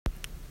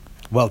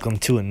Welcome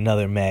to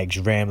another Mags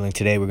Rambling.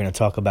 Today we're going to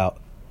talk about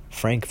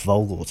Frank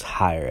Vogel's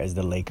hire as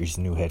the Lakers'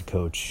 new head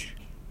coach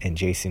and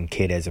Jason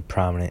Kidd as a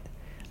prominent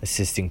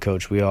assistant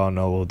coach. We all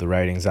know the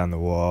writing's on the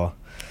wall.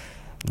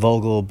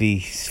 Vogel will be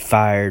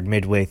fired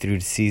midway through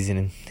the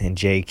season, and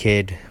Jay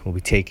Kidd will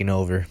be taking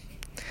over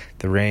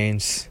the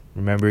reins.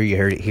 Remember, you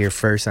heard it here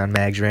first on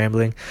Mags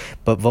Rambling.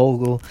 But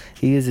Vogel,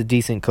 he is a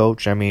decent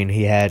coach. I mean,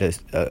 he had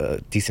a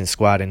decent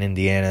squad in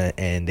Indiana,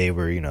 and they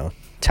were,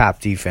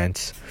 top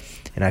defense.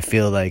 And I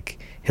feel like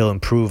he'll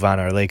improve on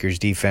our Lakers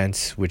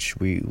defense, which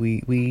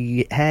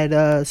we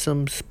had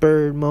some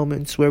spurred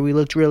moments where we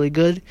looked really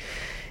good.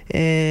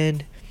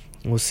 And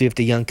we'll see if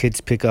the young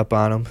kids pick up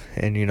on him.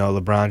 And,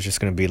 LeBron's just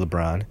going to be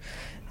LeBron.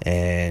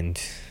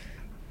 And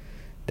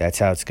that's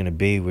how it's going to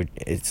be.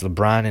 It's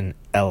LeBron in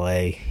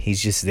L.A.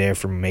 He's just there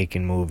for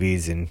making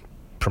movies and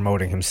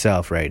promoting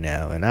himself right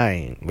now. And I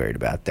ain't worried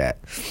about that.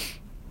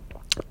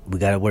 We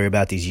got to worry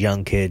about these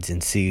young kids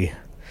and see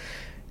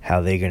how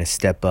they're going to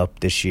step up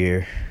this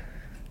year.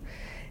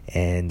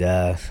 And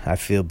I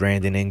feel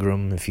Brandon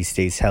Ingram, if he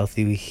stays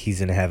healthy, he's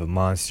going to have a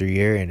monster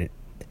year. And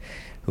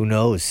who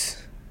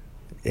knows?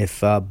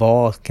 If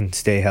Ball can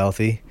stay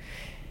healthy,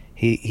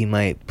 he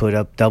might put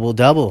up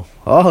double-double.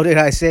 Oh, did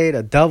I say it?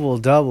 A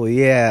double-double.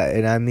 Yeah,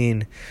 and I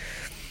mean,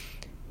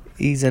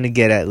 he's going to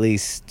get at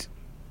least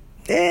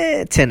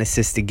 10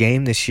 assists a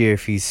game this year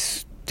if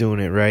he's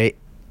doing it right.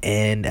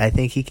 And I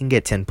think he can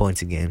get 10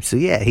 points a game. So,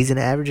 yeah, he's an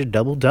average of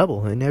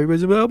double-double. And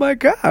everybody's like, oh, my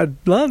God,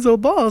 Lonzo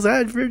Ball's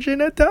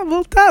averaging a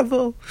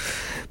double-double.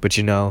 But,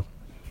 I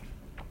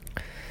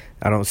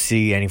don't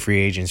see any free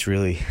agents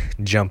really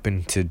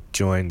jumping to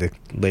join the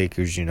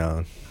Lakers,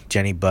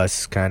 Jenny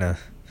Buss kind of,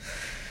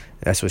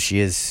 that's what she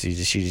is.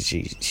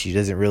 She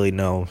doesn't really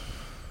know.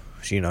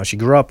 She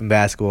grew up in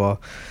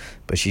basketball,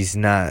 but she's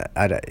not,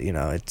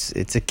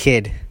 it's a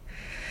kid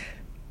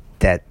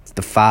that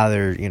the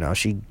father,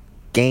 she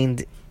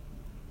gained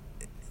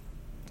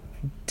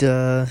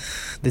the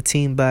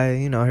team by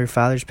her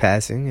father's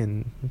passing,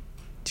 and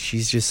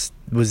she's just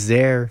was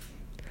there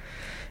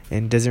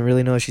and doesn't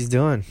really know what she's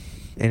doing,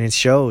 and it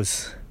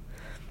shows.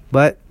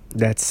 But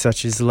that's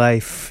such is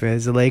life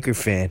as a Laker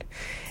fan,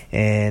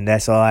 and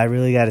that's all I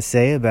really got to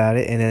say about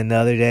it. And then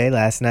another day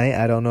last night,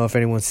 I don't know if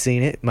anyone's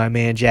seen it, my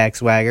man Jack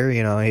Swagger,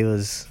 he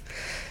was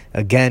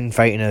again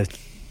fighting a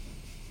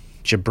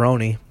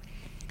jabroni,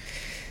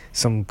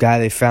 some guy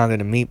they found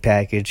in a meat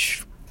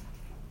package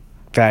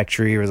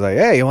factory. Was like,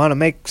 hey, you want to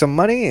make some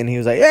money? And he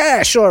was like,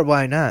 yeah, sure,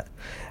 why not?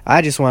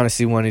 I just want to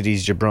see one of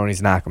these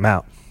jabronis knock him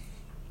out.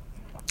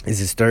 Is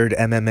his third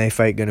MMA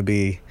fight going to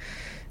be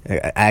an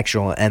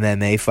actual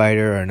MMA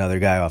fighter or another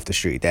guy off the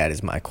street? That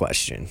is my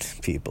question,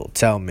 people.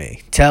 Tell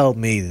me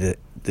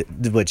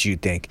what you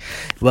think.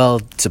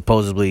 Well,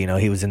 supposedly,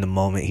 he was in the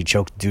moment. He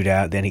choked the dude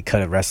out. Then he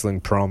cut a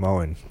wrestling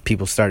promo, and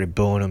people started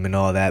booing him and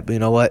all that. But you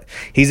know what?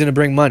 He's going to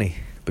bring money.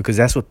 Because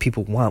that's what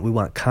people want. We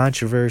want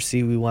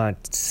controversy. We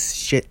want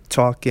shit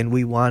talking.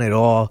 We want it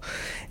all.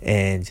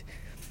 And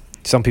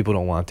some people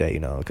don't want that,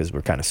 because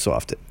we're kind of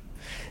soft.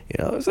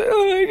 It's like,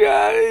 oh my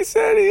God, he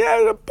said he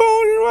had a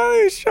boner while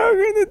he was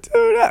choking the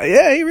dude out.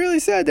 Yeah, he really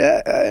said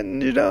that.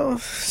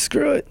 And,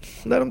 screw it.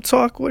 Let him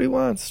talk what he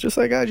wants. Just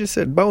like I just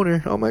said,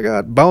 boner. Oh my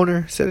God,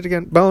 boner. Said it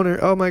again, boner.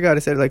 Oh my God,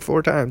 I said it like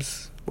 4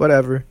 times.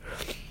 Whatever.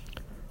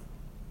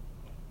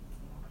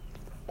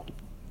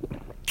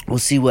 We'll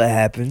see what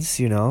happens,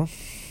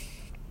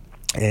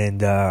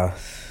 And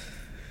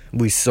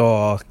we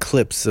saw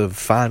clips of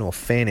Final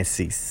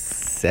Fantasy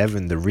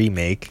VII, the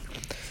remake,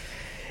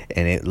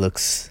 and it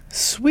looks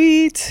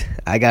sweet.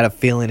 I got a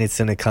feeling it's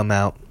going to come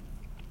out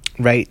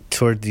right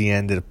toward the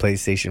end of the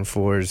PlayStation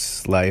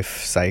 4's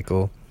life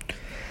cycle,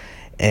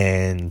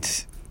 and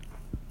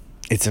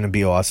it's going to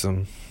be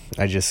awesome.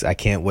 I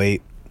can't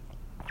wait.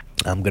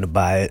 I'm going to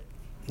buy it.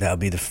 That'll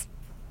be the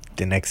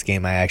next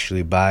game I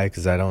actually buy,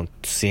 because I don't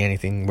see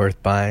anything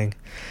worth buying.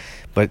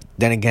 But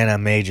then again, I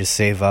may just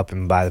save up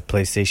and buy the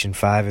PlayStation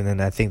 5, and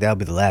then I think that'll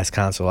be the last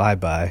console I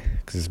buy,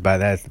 because by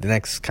that, the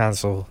next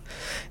console,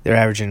 they're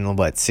averaging,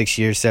 6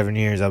 years, 7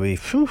 years, I'll be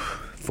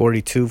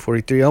 42,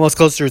 43, almost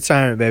close to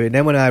retirement, baby. And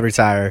then when I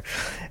retire,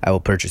 I will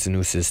purchase a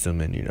new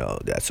system, and,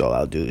 that's all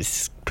I'll do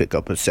is pick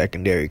up a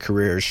secondary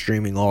career,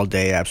 streaming all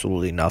day,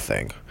 absolutely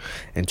nothing,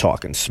 and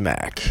talking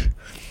smack.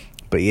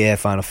 But yeah,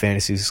 Final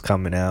Fantasy is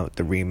coming out,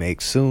 the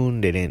remake, soon.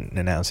 They didn't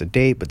announce a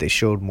date, but they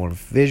showed more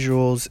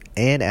visuals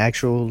and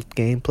actual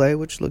gameplay,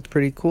 which looked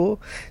pretty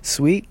cool.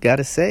 Sweet,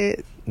 gotta say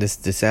it. The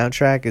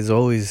soundtrack is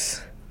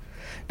always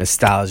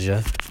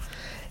nostalgia.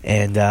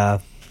 And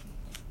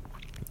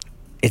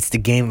it's the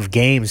game of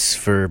games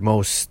for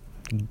most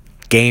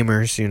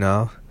gamers,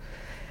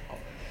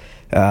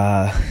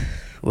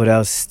 What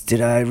else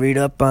did I read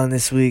up on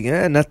this week?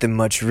 Nothing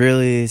much,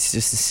 really. It's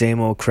just the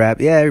same old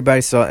crap. Yeah, everybody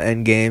saw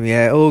Endgame.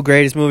 Yeah,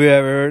 greatest movie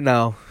ever.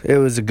 No, it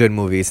was a good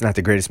movie. It's not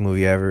the greatest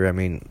movie ever. I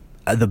mean,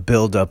 the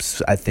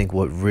build-ups, I think,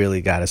 what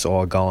really got us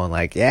all going.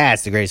 Like, yeah,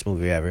 it's the greatest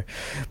movie ever.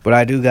 But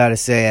I do got to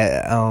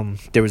say,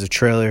 there was a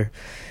trailer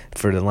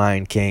for The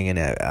Lion King, and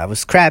I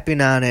was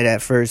crapping on it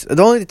at first.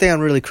 The only thing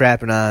I'm really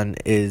crapping on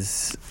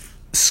is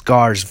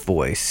Scar's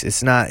voice.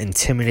 It's not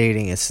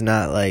intimidating. It's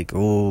not like,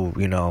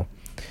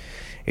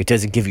 it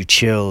doesn't give you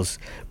chills.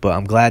 But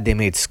I'm glad they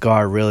made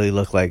Scar really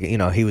look like,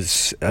 he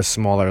was a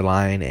smaller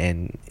lion,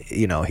 and,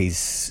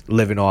 he's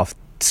living off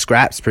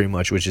scraps pretty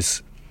much, which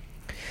is,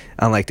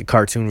 unlike the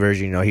cartoon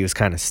version, he was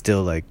kind of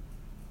still like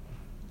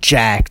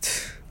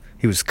jacked.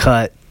 He was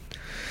cut.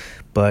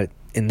 But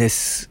in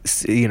this,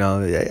 I'm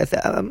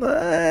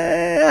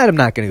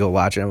not going to go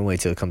watch it. I'm going to wait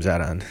till it comes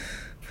out on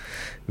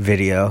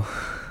video.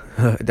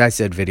 I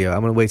said video. I'm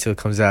going to wait till it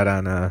comes out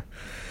on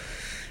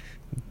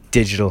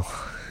digital,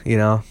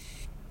 I'm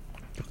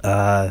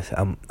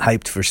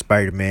hyped for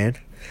Spider-Man.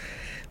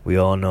 We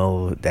all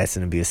know that's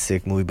going to be a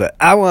sick movie, but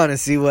I want to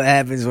see what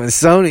happens when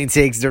Sony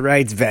takes the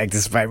rights back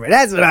to Spider-Man.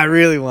 That's what I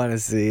really want to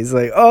see. It's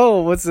like,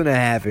 what's going to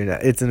happen?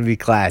 It's going to be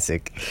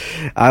classic.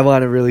 I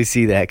want to really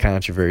see that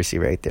controversy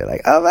right there.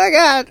 Like, oh my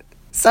God,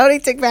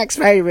 Sony took back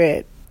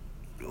Spider-Man.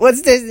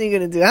 What's Disney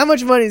going to do? How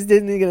much money is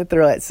Disney going to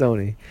throw at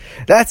Sony?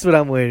 That's what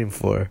I'm waiting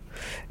for.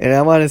 And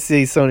I want to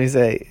see Sony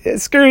say,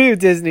 screw you,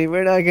 Disney.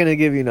 We're not going to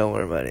give you no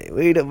more money.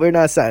 We're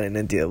not signing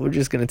a deal. We're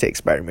just going to take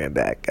Spider-Man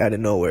back out of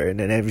nowhere. And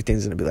then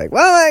everything's going to be like, oh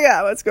my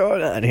God, what's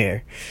going on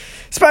here?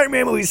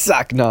 Spider-Man movies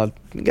suck. No,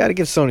 you got to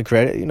give Sony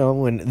credit.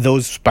 When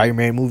those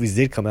Spider-Man movies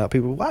did come out,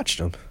 people watched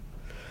them.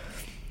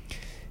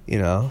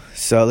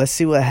 So let's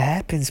see what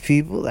happens,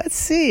 people. Let's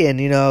see. And,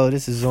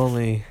 this is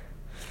only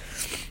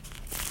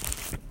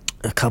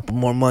a couple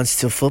more months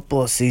till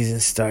football season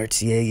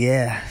starts.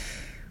 Yeah.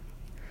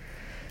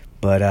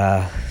 But,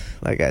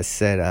 like I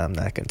said, I'm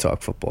not going to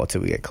talk football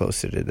till we get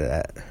closer to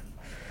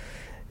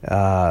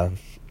that.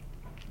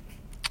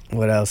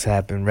 What else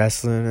happened?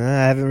 Wrestling?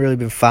 I haven't really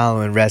been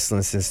following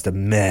wrestling since the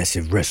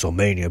massive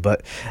WrestleMania,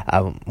 but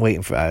I'm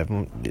waiting for...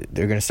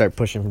 they're going to start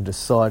pushing the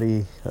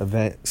Saudi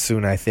event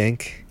soon, I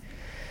think.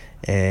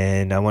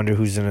 And I wonder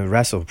who's going to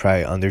wrestle.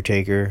 Probably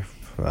Undertaker.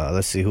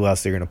 Let's see who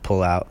else they're going to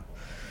pull out,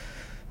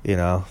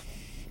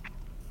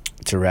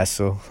 to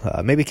wrestle.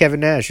 Maybe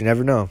Kevin Nash. You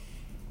never know.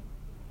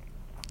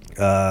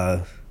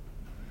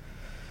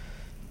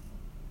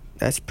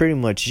 That's pretty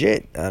much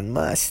it on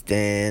my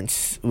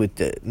stance with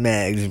the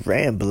Mags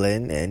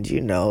rambling. And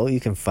you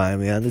can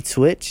find me on the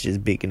Twitch,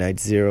 just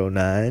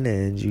BeaconKnight09,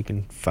 and you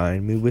can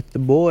find me with the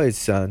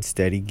boys on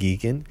Steady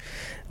Geeking.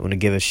 I want to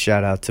give a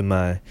shout out to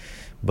my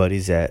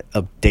buddies at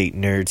Update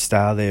Nerd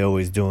Style. They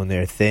always doing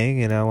their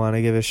thing, and I want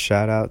to give a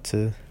shout out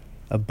to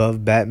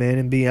Above Batman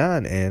and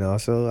Beyond, and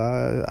also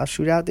I'll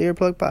shoot out the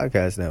Earplug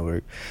Podcast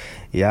Network.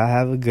 Y'all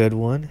have a good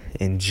one.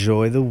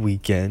 Enjoy the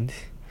weekend.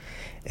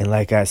 And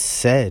like I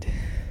said,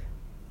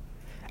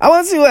 I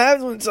want to see what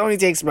happens when Sony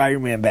takes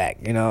Spider-Man back.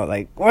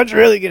 What's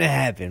really going to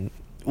happen?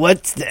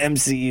 What's the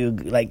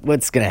MCU,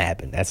 what's going to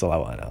happen? That's all I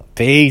want to know.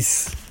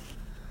 Peace.